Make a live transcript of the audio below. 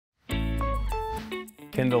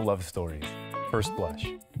Kindle Love Stories, First Blush.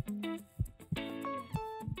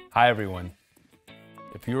 Hi everyone.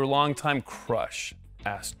 If your longtime crush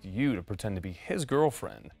asked you to pretend to be his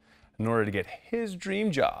girlfriend in order to get his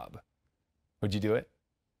dream job, would you do it?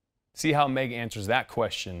 See how Meg answers that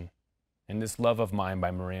question in This Love of Mine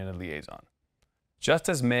by Miranda Liasson. Just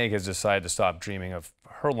as Meg has decided to stop dreaming of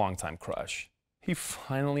her longtime crush, he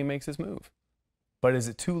finally makes his move. But is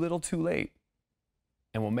it too little too late?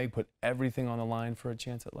 And will Meg put everything on the line for a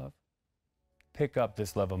chance at love? Pick up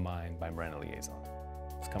This Love of Mine by Miranda Liasson.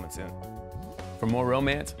 It's coming soon. For more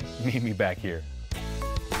romance, meet me back here.